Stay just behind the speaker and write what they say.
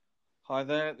Hi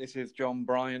there, this is John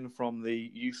Bryan from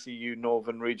the UCU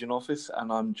Northern Region Office, and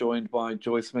I'm joined by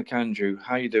Joyce McAndrew.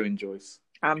 How are you doing, Joyce?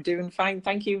 I'm doing fine,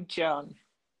 thank you, John.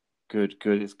 Good,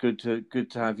 good. It's good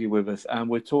to have you with us. And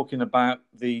we're talking about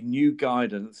the new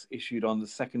guidance issued on the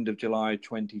 2nd of July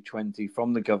 2020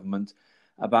 from the government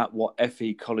about what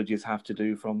FE colleges have to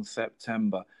do from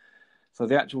September. So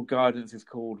the actual guidance is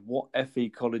called What FE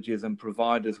Colleges and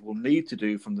Providers Will Need to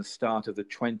Do from the Start of the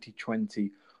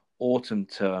 2020 Autumn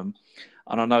Term.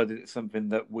 And I know that it's something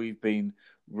that we've been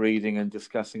reading and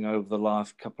discussing over the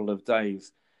last couple of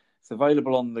days. It's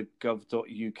available on the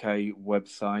gov.uk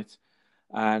website.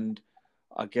 And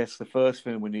I guess the first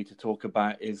thing we need to talk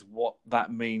about is what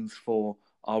that means for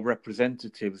our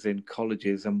representatives in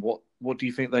colleges, and what do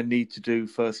you think they need to do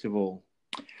first of all?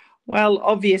 Well,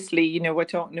 obviously, we're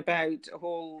talking about a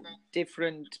whole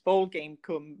different ball game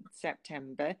come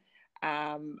September.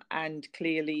 And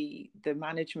clearly the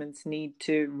managements need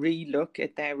to relook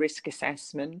at their risk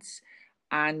assessments.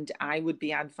 And I would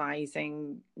be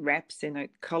advising reps in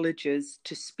colleges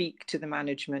to speak to the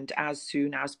management as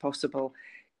soon as possible,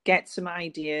 get some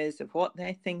ideas of what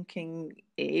their thinking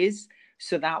is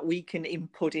so that we can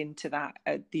input into that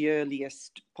at the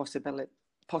earliest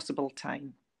possible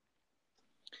time.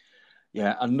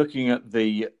 Yeah, and looking at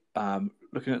the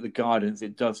guidance,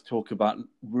 it does talk about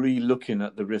re-looking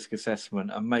at the risk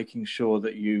assessment and making sure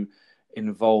that you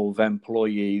involve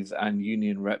employees and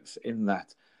union reps in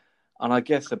that. And I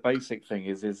guess the basic thing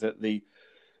is that the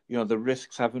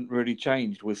risks haven't really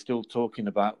changed. We're still talking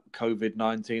about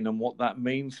COVID-19 and what that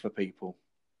means for people.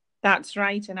 That's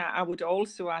right. And I would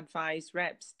also advise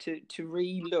reps to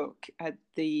re-look at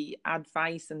the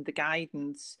advice and the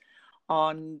guidance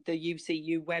on the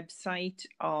UCU website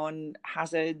on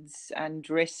hazards and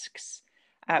risks,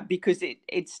 because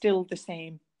it's still the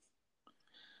same.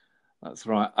 That's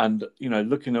right. And,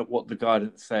 looking at what the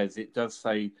guidance says, it does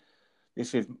say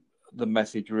this is the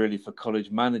message really for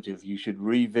college managers. You should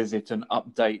revisit and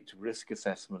update risk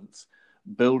assessments,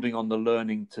 building on the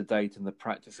learning to date and the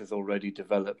practices already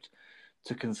developed,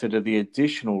 to consider the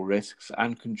additional risks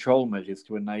and control measures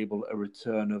to enable a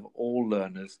return of all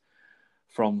learners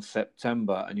from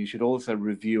September. And you should also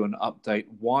review and update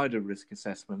wider risk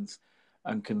assessments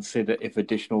and consider if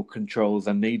additional controls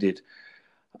are needed.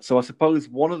 So I suppose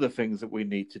one of the things that we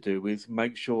need to do is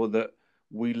make sure that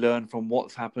we learn from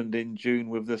what's happened in June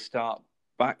with the start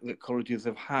back that colleges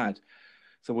have had.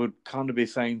 So we'd kind of be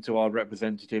saying to our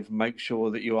representatives, make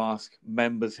sure that you ask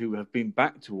members who have been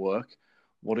back to work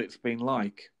what it's been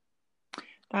like.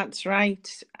 That's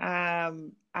right.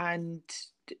 And,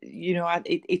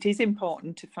 it is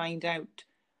important to find out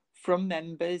from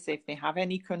members if they have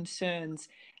any concerns.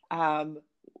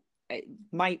 It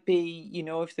might be,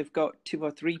 if they've got 2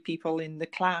 or 3 people in the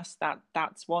class,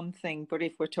 that's one thing. But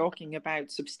if we're talking about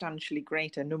substantially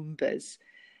greater numbers,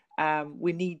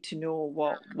 we need to know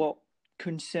what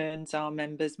concerns our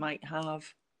members might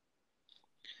have.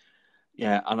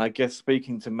 Yeah, and I guess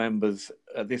speaking to members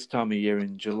at this time of year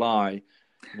in July,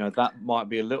 that might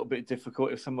be a little bit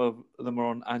difficult if some of them are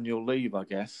on annual leave, I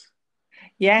guess.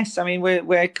 Yes, I mean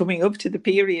we're coming up to the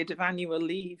period of annual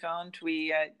leave, aren't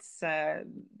we?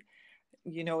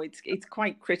 It's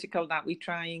quite critical that we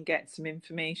try and get some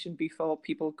information before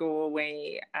people go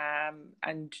away,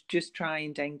 and just try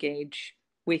and engage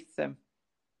with them.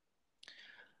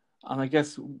 And I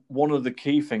guess one of the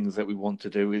key things that we want to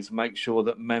do is make sure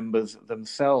that members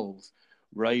themselves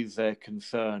raise their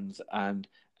concerns and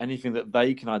anything that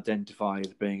they can identify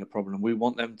as being a problem. We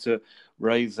want them to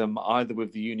raise them either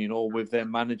with the union or with their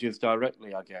managers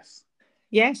directly, I guess.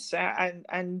 Yes,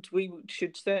 and we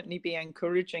should certainly be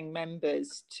encouraging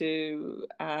members to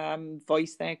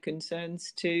voice their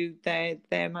concerns to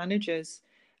their managers,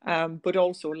 but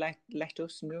also let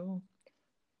us know.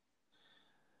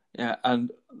 Yeah, and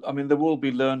I mean, there will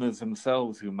be learners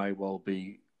themselves who may well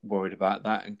be worried about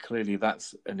that, and clearly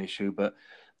that's an issue. But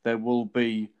there will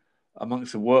be,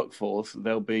 amongst the workforce,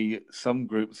 there'll be some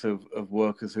groups of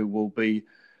workers who will be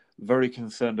very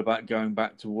concerned about going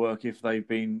back to work if they've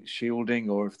been shielding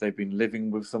or if they've been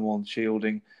living with someone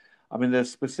shielding. I mean, there's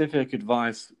specific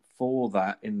advice for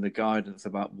that in the guidance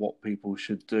about what people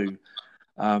should do.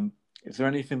 Is there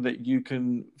anything that you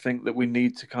can think that we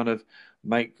need to kind of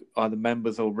make either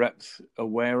members or reps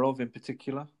aware of in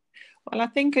particular? Well, I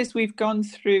think as we've gone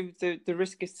through the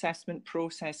risk assessment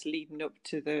process leading up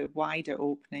to the wider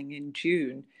opening in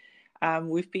June,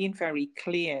 we've been very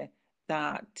clear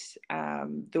that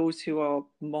those who are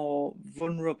more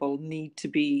vulnerable need to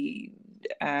be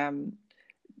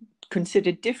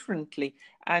considered differently,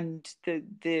 and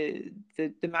the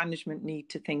management need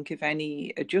to think of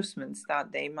any adjustments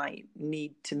that they might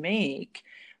need to make.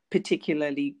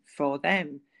 particularly for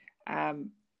them.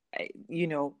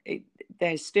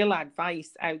 There's still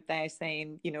advice out there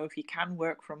saying, if you can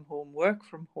work from home, work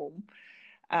from home.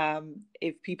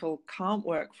 If people can't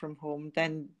work from home,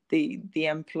 then the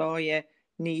employer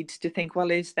needs to think,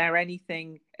 well, is there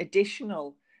anything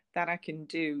additional that I can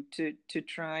do to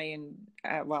try and,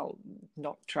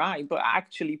 not try, but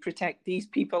actually protect these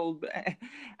people,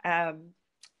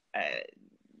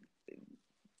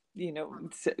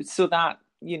 so that,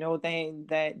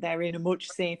 they're in a much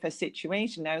safer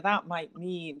situation. Now, that might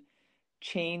mean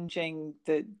changing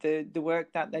the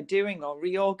work that they're doing or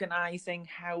reorganizing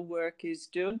how work is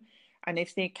done. And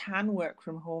if they can work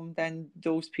from home, then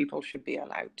those people should be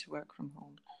allowed to work from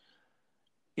home.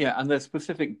 Yeah, and there's a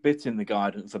specific bit in the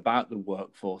guidance about the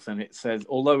workforce, and it says,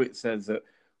 although it says that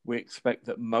we expect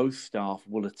that most staff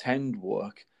will attend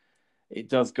work, it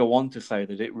does go on to say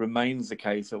that it remains the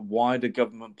case that wider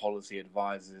government policy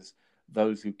advises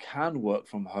those who can work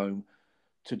from home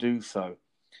to do so.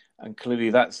 And clearly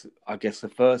that's, I guess, the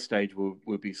first stage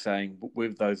we'll be saying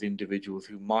with those individuals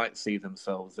who might see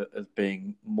themselves as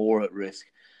being more at risk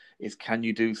is, can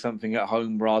you do something at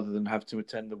home rather than have to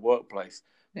attend the workplace?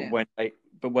 Yeah.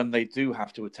 But when they do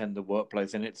have to attend the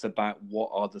workplace, and it's about what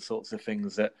are the sorts of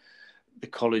things that the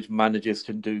college managers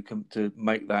can do to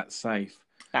make that safe.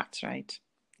 That's right.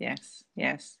 Yes.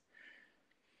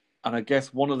 And I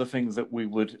guess one of the things that we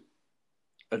would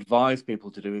advise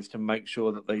people to do is to make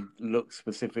sure that they look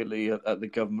specifically at the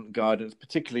government guidance,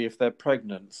 particularly if they're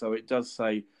pregnant. So it does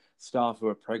say staff who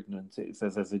are pregnant, it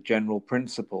says as a general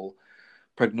principle,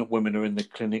 pregnant women are in the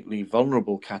clinically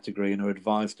vulnerable category and are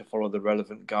advised to follow the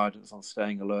relevant guidance on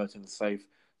staying alert and safe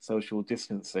social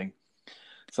distancing.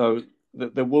 So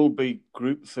there will be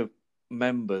groups of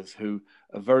members who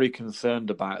are very concerned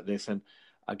about this, and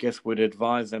I guess we'd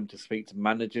advise them to speak to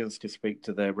managers, to speak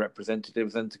to their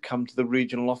representatives, and to come to the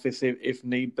regional office if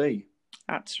need be.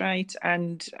 That's right,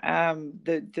 and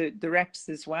the reps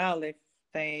as well, if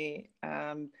they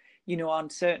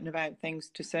aren't certain about things,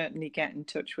 to certainly get in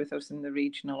touch with us in the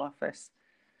regional office,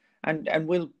 and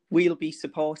we'll be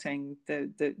supporting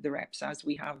the reps as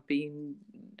we have been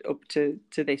up to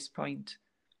this point.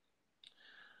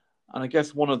 And I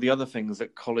guess one of the other things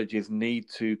that colleges need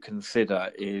to consider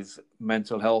is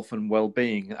mental health and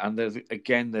well-being. And there's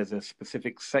a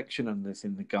specific section on this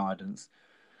in the guidance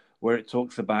where it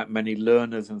talks about many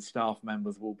learners and staff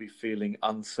members will be feeling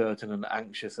uncertain and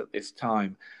anxious at this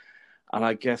time. And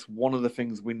I guess one of the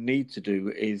things we need to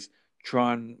do is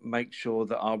try and make sure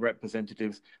that our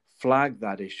representatives flag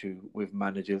that issue with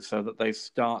managers so that they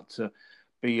start to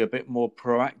be a bit more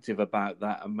proactive about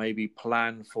that and maybe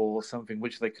plan for something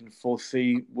which they can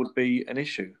foresee would be an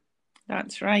issue.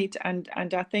 That's right. And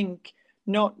I think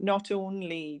not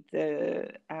only the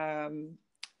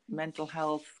mental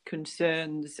health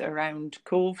concerns around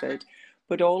COVID,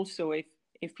 but also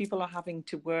if people are having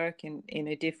to work in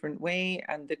a different way,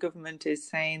 and the government is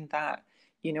saying that,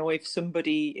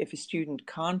 if a student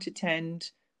can't attend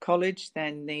college,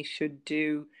 then they should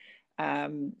do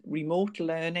remote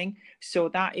learning. So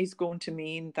that is going to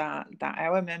mean that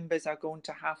our members are going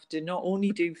to have to not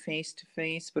only do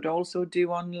face-to-face, but also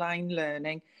do online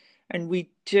learning. And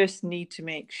we just need to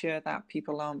make sure that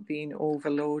people aren't being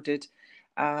overloaded.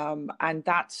 And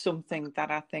that's something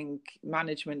that I think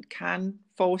management can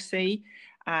foresee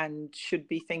and should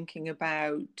be thinking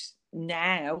about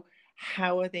now.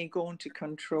 How are they going to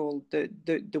control the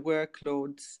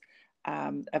workloads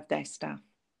of their staff?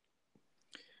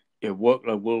 Yeah,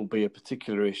 workload will be a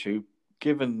particular issue,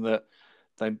 given that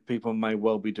people may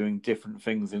well be doing different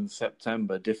things in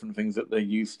September, different things that they're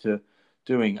used to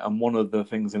doing. And one of the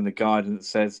things in the guidance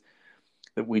says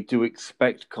that we do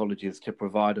expect colleges to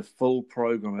provide a full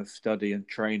programme of study and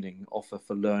training offer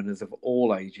for learners of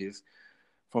all ages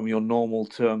from your normal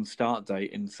term start date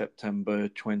in September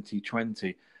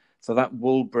 2020. So that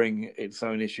will bring its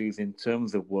own issues in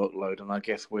terms of workload. And I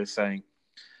guess we're saying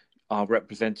our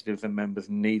representatives and members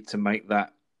need to make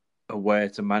that aware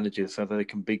to managers so that they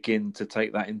can begin to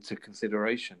take that into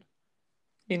consideration.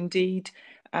 Indeed.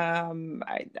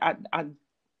 I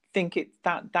think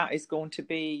that is going to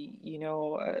be,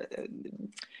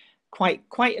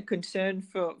 quite a concern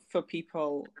for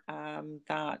people,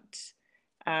 that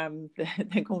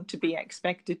they're going to be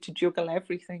expected to juggle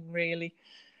everything, really.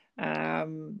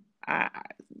 And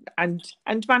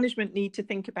management need to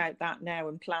think about that now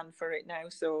and plan for it now,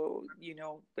 so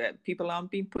people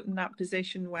aren't being put in that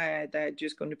position where they're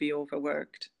just going to be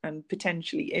overworked and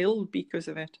potentially ill because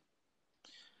of it.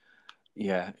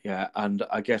 Yeah, and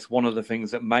I guess one of the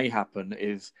things that may happen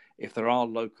is if there are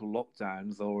local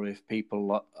lockdowns, or if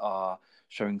people are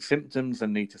showing symptoms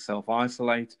and need to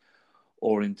self-isolate,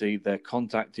 or indeed they're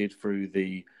contacted through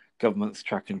the government's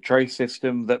track and trace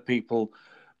system, that people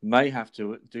may have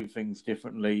to do things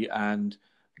differently, and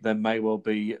there may well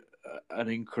be an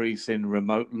increase in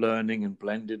remote learning and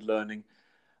blended learning.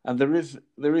 And there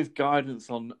is guidance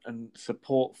on and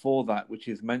support for that, which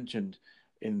is mentioned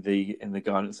in the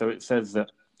guidance. So it says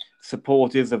that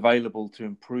support is available to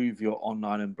improve your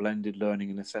online and blended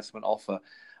learning and assessment offer.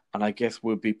 And I guess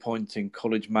we'll be pointing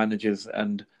college managers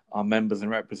and our members and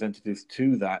representatives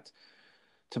to that,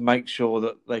 to make sure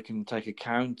that they can take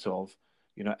account of,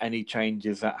 any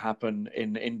changes that happen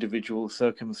in individual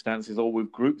circumstances or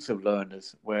with groups of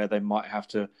learners where they might have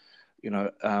to,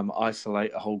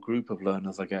 isolate a whole group of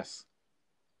learners, I guess.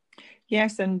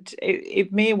 Yes, and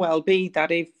it may well be that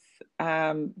if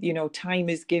time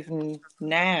is given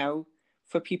now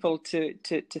for people to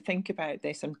think about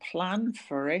this and plan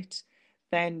for it,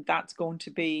 then that's going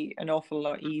to be an awful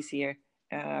lot easier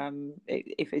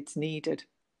if it's needed.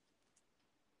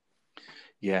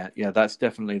 Yeah, that's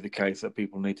definitely the case, that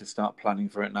people need to start planning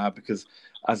for it now, because,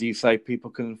 as you say, people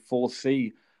can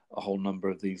foresee a whole number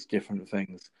of these different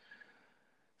things.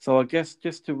 So I guess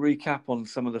just to recap on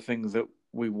some of the things that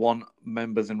we want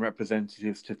members and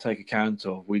representatives to take account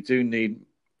of, we do need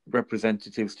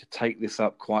representatives to take this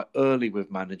up quite early with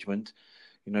management,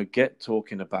 get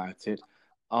talking about it,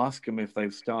 ask them if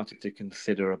they've started to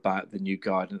consider about the new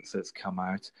guidance that's come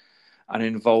out, and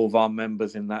involve our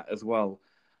members in that as well.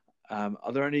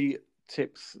 Are there any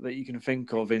tips that you can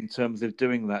think of in terms of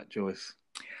doing that, Joyce?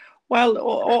 Well,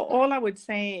 all I would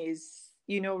say is,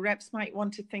 reps might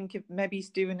want to think of maybe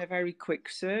doing a very quick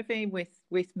survey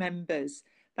with members.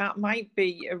 That might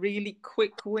be a really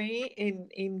quick way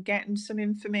in getting some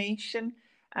information.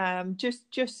 Just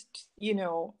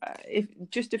if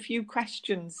just a few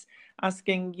questions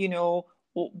asking,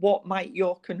 what might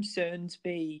your concerns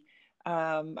be?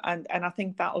 And I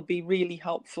think that'll be really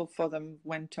helpful for them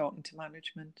when talking to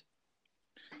management.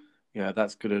 Yeah,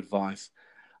 that's good advice.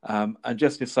 And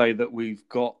just to say that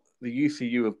the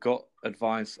UCU have got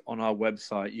advice on our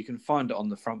website. You can find it on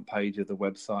the front page of the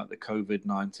website, the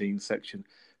COVID-19 section.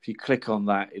 If you click on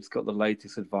that, it's got the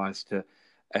latest advice to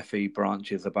FE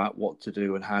branches about what to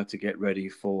do and how to get ready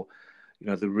for,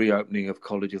 the reopening of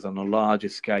colleges on a larger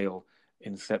scale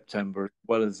in September, as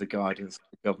well as the guidance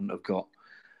the government have got.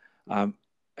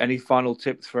 Any final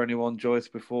tips for anyone, Joyce,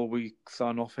 before we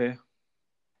sign off here?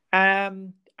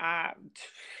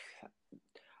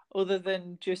 Other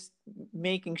than just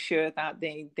making sure that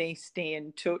they stay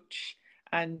in touch,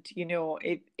 and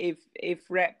if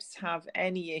reps have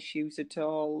any issues at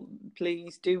all,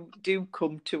 please do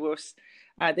come to us.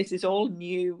 This is all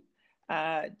new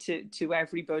to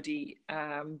everybody,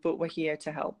 but we're here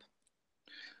to help.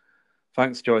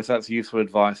 Thanks, Joyce. That's useful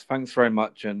advice. Thanks very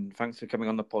much, and thanks for coming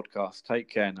on the podcast. Take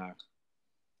care now.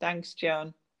 Thanks,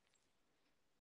 John.